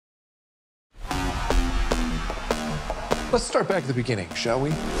Let's start back at the beginning, shall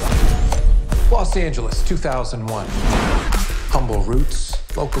we? Los Angeles, 2001. Humble roots,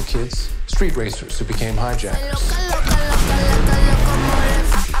 local kids, street racers who became hijackers.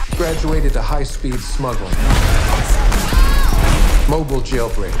 Graduated to high-speed smuggling. Mobile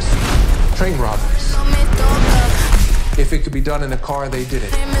jailbreaks. Train robberies. If it could be done in a car, they did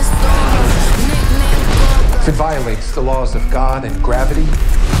it. If it violates the laws of God and gravity,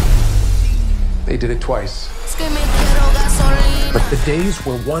 they did it twice. But the days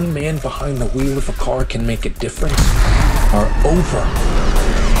where one man behind the wheel of a car can make a difference are over.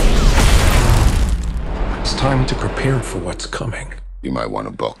 It's time to prepare for what's coming. You might want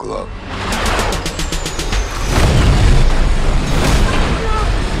to buckle up.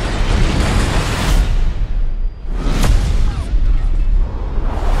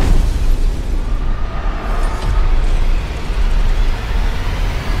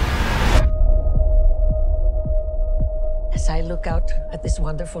 As I look out at this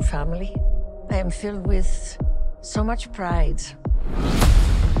wonderful family, I am filled with so much pride.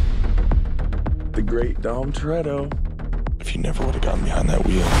 The great Dom Toretto. If you never would have gotten behind that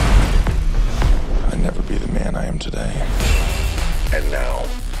wheel, I'd never be the man I am today. And now,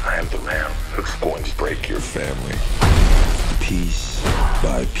 I am the man who's going to break your family. Piece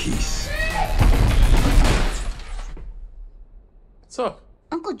by piece. What's up?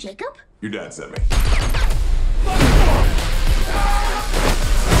 Uncle Jacob? Your dad sent me.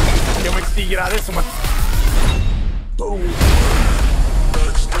 Can't wait to see you get out of this one. Boom.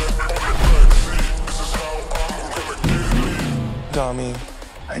 Tommy,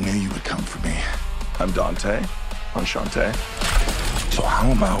 I knew you would come for me. I'm Dante, Enchanté. So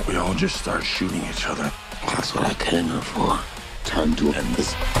how about we all just start shooting each other? That's what I came here for. Time to end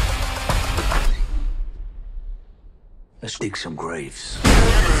this. Let's dig some graves.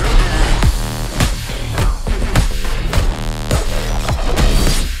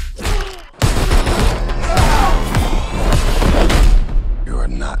 You are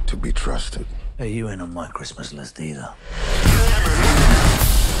not to be trusted. Hey, you ain't on my Christmas list either.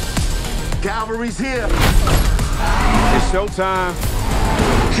 Cavalry's here. It's showtime.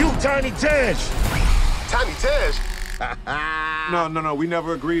 Shoot Tiny Tej! Tiny Tej? No, we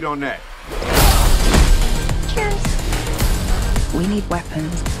never agreed on that. Cheers. We need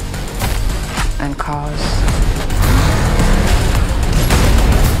weapons and cars.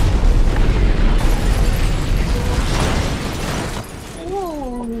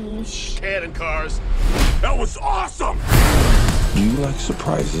 Holy shit. Cannon cars. That was awesome! You like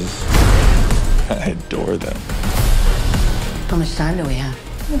surprises? I adore them. How much time do we have?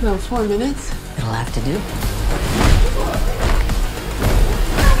 About 4 minutes. It'll have to do.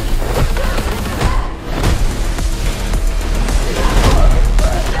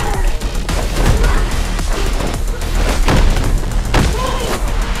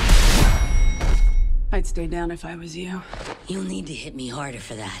 I'd stay down if I was you. You'll need to hit me harder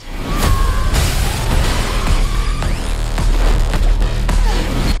for that.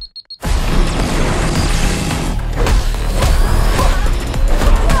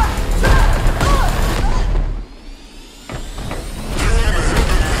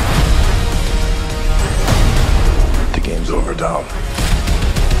 The game's over, Dom.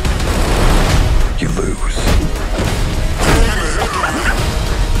 You lose.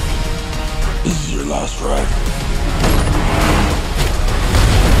 This is your last ride.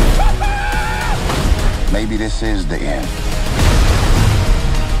 Maybe this is the end.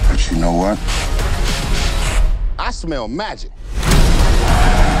 But you know what? I smell magic.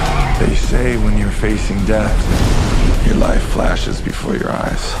 They say when you're facing death, your life flashes before your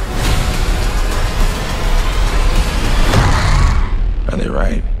eyes. Are they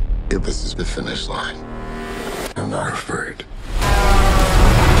right? If this is the finish line, I'm not afraid.